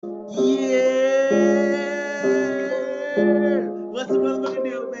What's the motherfucking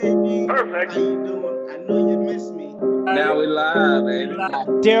deal, baby? Perfect. How you doing? I know you miss me. Now we live, baby.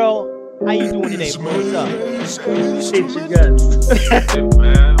 Daryl, how you doing today? What's up? Hit your guts. Hey,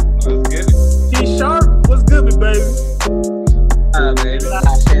 man, let's get it. T-Sharp, what's good, baby? Baby.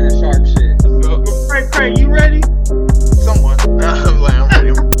 Shannon Sharp shit. Craig, you ready? Somewhat. I'm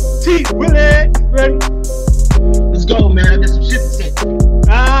ready. T, Willie, ready? Let's go, man. I got some shit to say.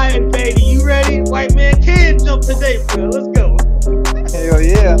 Alright, baby, you ready? White man can jump today, bro. Let's go. Hell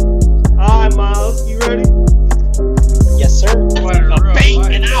yeah. Alright, Miles, you ready? Yes, sir.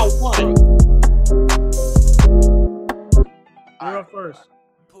 Bang, I won. You're up first.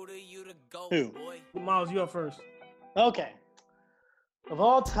 Who? Miles, you up first. Okay. Of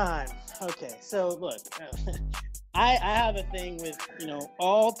all time. Okay, so look, I have a thing with,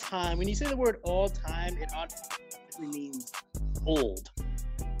 all time. When you say the word all time, it automatically means old.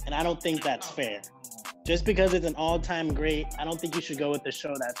 And I don't think that's fair. Just because it's an all-time great, I don't think you should go with the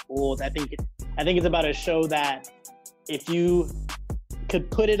show that's old. I think it's about a show that if you could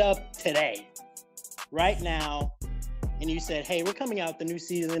put it up today, right now, and you said, hey, we're coming out the new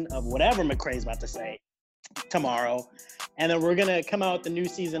season of whatever McCrae's about to say tomorrow, and then we're going to come out with the new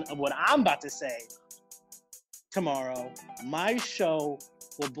season of what I'm about to say tomorrow, my show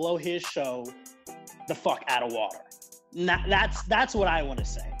will blow his show the fuck out of water. That's what I want to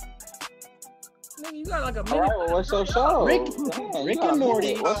say. Nigga, you got like a minute. All right, well, what's your show? Rick and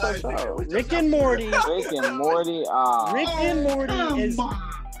Morty. What's your show? Rick and Morty. Rick and Morty. Rick and Morty is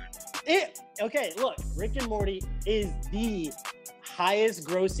it. Okay, look, Rick and Morty is the highest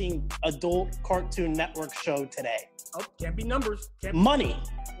grossing adult Cartoon Network show today. Oh, can't be numbers. Money.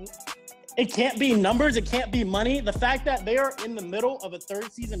 It can't be numbers. It can't be money. The fact that they are in the middle of a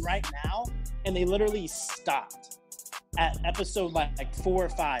third season right now, and they literally stopped at episode like 4 or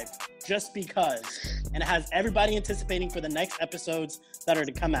 5 just because, and it has everybody anticipating for the next episodes that are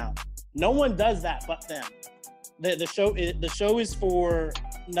to come out. No one does that but them. The show is for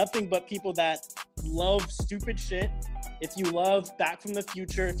nothing but people that love stupid shit. If you love Back from the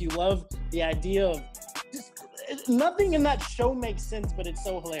Future, if you love the idea of nothing in that show makes sense, but it's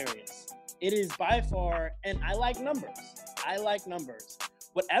so hilarious. It is by far, and I like numbers.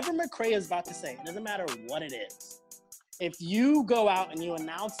 Whatever McCrae is about to say, it doesn't matter what it is. If you go out and you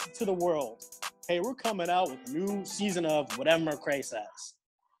announce to the world, hey, we're coming out with a new season of whatever McCrae says,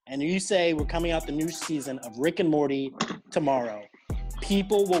 and you say we're coming out the new season of Rick and Morty tomorrow,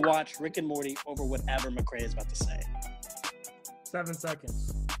 people will watch Rick and Morty over whatever McCrae is about to say. 7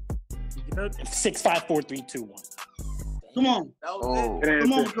 seconds. You good? 6, 5, 4, 3, 2, 1. Come on. Oh,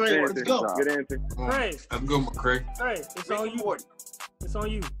 Come on, Craig. Let's go. Good answer. Craig. Let's go, McCrae. Craig, it's on you. It's on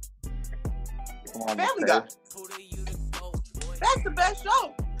you. come on, Family McCrae. Guy. That's the best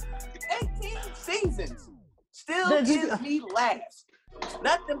show. 18 seasons. Still gives me laughs.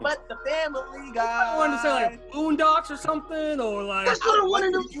 Nothing but the Family Guy. I wanted to say like Boondocks or something, or like. That's what I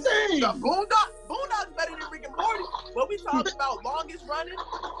wanted to say. The Boondocks better than Rick and Morty. But we talking about longest running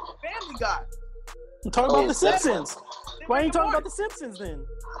Family Guy. Talk about The Simpsons. Why are you talking about The Simpsons then?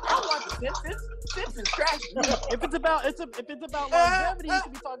 I don't want the Simpsons. Simpsons trash. If it's about longevity, you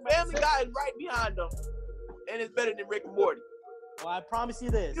should be talking about Family Guy is right behind them, and it's better than Rick and Morty. Well, I promise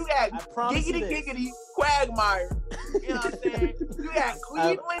you this. You got I promise you this. Giggity Quagmire. You know what I'm saying? You got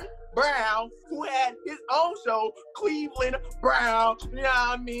Cleveland Brown, who had his own show, Cleveland Brown. You know what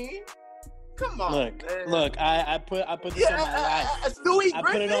I mean? Come on. Look. I put this on my life. Stewie I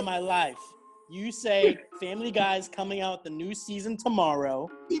put it on my life. You say Family Guy's coming out the new season tomorrow,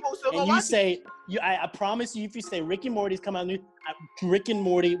 People still and gonna you watch say I promise you, if you say Rick and Morty's coming out new, Rick and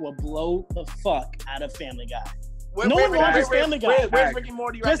Morty will blow the fuck out of Family Guy. No one watches Family Guy. Where's Rick and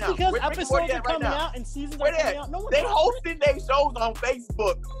Morty right Just now? because Where's Rick and episodes Morty are at right coming now? out and seasons are Where coming they out, no one They watches hosting their shows on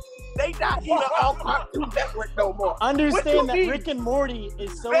Facebook. They not even on Cartoon Network no more. Understand that Rick and Morty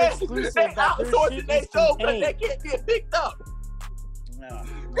is so exclusive They that their outsourcing shit their is shows, but they contained. can't get picked up. No.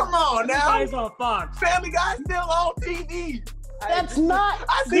 Come on now. Everybody's on Fox. Family Guy's still on TV. That's not.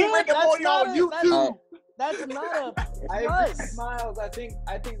 I see Rick and Morty on YouTube. That's not a I agree plus. with Miles. I think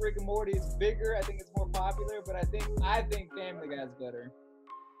Rick and Morty is bigger. I think it's more popular, but I think Family Guy is better.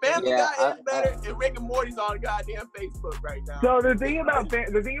 Family Guy is better, and Rick and Morty's on goddamn Facebook right now. So the thing about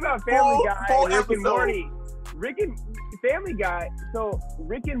Family Guy, and Rick and Morty, Family Guy. So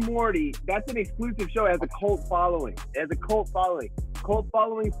Rick and Morty, that's an exclusive show. It has a cult following. Cult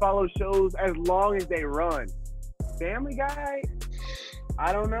following follow shows as long as they run. Family Guy,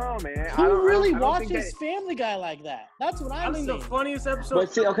 I don't know, man. Who really I don't watches Family Guy like that? That's what I'm I think saying. the funniest episode.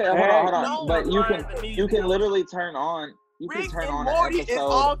 But see, okay, hold on. No, But you can literally turn on You can Rick turn and on Morty an is episode.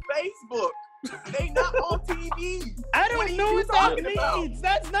 on Facebook. They not on TV. I don't know what that talking about? means.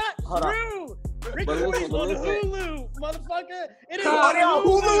 That's not Hold on. true. Rick But and Morty's listen, on listen. Hulu, motherfucker. It is Are they on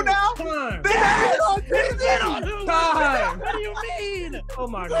Hulu now? Time. They have it on It's been on TV. Hulu. Time. What do you mean? Oh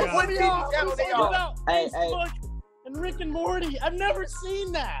my So what god. do Y'all y'all channel they talking on? about Hey, Facebook and Rick and Morty. I've never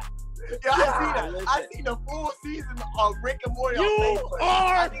seen that. Yeah, I see that. Listen. I seen the full season of Rick and Morty You on Facebook.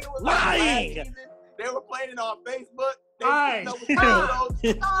 are I think it was like the last lying. season. They were playing it on Facebook. They Aye. was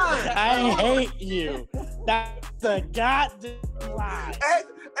episodes. I hate you. That's a goddamn lie.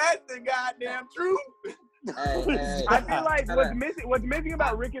 That's the goddamn truth. Hey, I feel like Hold what's missing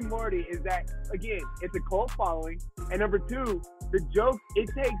about Rick and Morty is that, again, it's a cult following, and number two, the jokes, it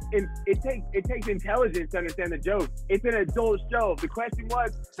takes intelligence to understand the jokes. It's an adult show. The question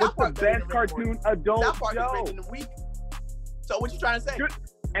was, South what's the Park better best than Rick and cartoon Morty. adult South Park is show? rated in a week. So what you trying to say? Good.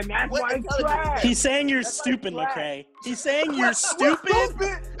 And that's What why it's intelligence is trash. He's saying you're That's like stupid, trash. McCray. He's saying you're What's stupid.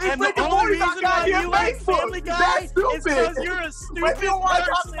 It's And Rick the and only Morty on reason why goddamn you like Facebook. Family Guy That's is stupid. because you're a But stupid you don't want to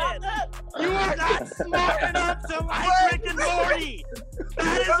talk person. about that. You are not smart enough to like Rick and Morty.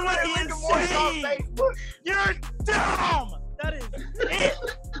 That is what he Rick is and Morty on saying. Facebook. You're dumb. That is it.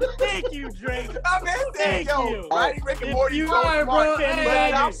 Thank you, Drake. I'm saying, Thank yo, you. writing Rick and If Morty you so are, smart. bro, Family hey, Guy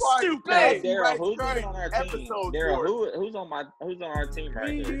hey, Park, stupid. hey, Daryl, right, who's right, on our team? episode Daryl, four. who's on our team right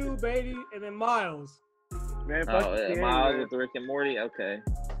Me, here? you, baby, and then Miles. Man, fuck Oh, the Miles man. with Rick and Morty. Okay.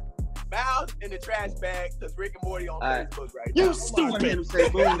 Miles in the trash bag because Rick and Morty on Alright. Facebook right You now. I want him stupid. to say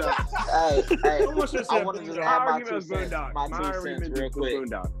Boondocks. Hey, Someone should I say want to just Boondocks. add My my argument 2 was cents. Boondocks. My My 2 argument cents, is real quick.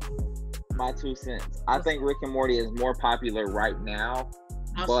 Boondocks. My 2 cents. I think Rick and Morty is more popular right now,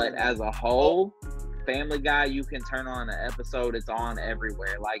 I'll but say as a whole, Family Guy, you can turn on an episode. It's on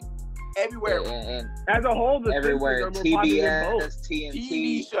everywhere, like Everywhere. and As a whole, the everywhere. Simpsons are more popular than both. TBS, TNT,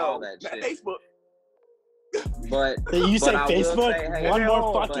 TV all show. that Not shit. Facebook. But You say I will Facebook say, hey, one As a more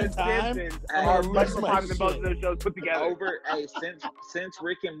whole, fucking the time? Simpsons Hey, are lose much more my popular than both shit. of those shows put together. since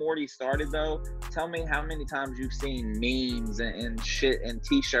Rick and Morty started though, tell me how many times you've seen memes and shit and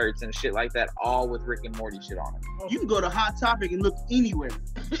T-shirts and shit like that, all with Rick and Morty shit on it. You can go to Hot Topic and look anywhere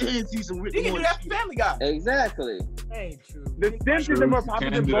and see some Rick You and can do Morty that for shit. Family Guy. Exactly. Ain't true. The Simpsons are more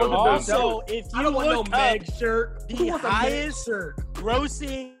popular than Can do both of those shows. Also, if I you don't want no look up Meg shirt. Who the wants a Meg highest shirt?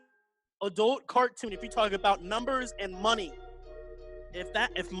 grossing adult cartoon, if you talk about numbers and money,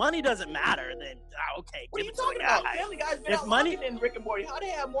 if money doesn't matter, then okay. What are give you it to talking the about? guy. Family Guy's been If out money- longer than Rick and Morty. How they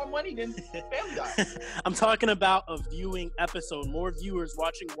have more money than Family Guy? I'm talking about a viewing episode, more viewers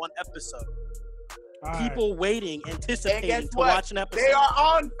watching one episode. All right. People waiting, And anticipating guess to what? watch an episode. They are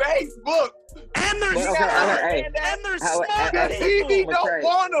on Facebook. And they're But, okay, smart. hey, And they're hey, smart hey, The hey, TV people. don't McCray.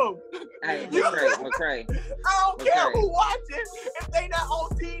 want them. Hey, You- McCray. I don't care Okay. who watches if they not on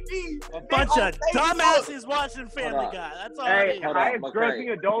TV. A They bunch on of Facebook. dumbasses watching Family on. Guy. That's all Hey, it is. hold on, highest McCray,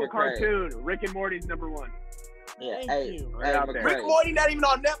 grossing adult McCray. cartoon. Rick and Morty's #1. Yeah, Thank hey, you. Right out there. Rick and McCray. Morty not even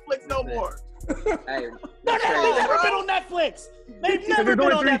on Netflix no Listen. more. Hey, No, they ain't never McCray. been on Netflix. They've Because never there's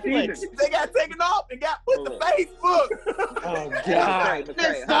been on only 3 Netflix. seasons. They got taken off and got put to Hold Facebook. Oh Hey, God.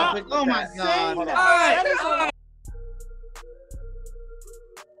 McCray, Stop. hold on, Oh my McCray. God. Hold on. That is All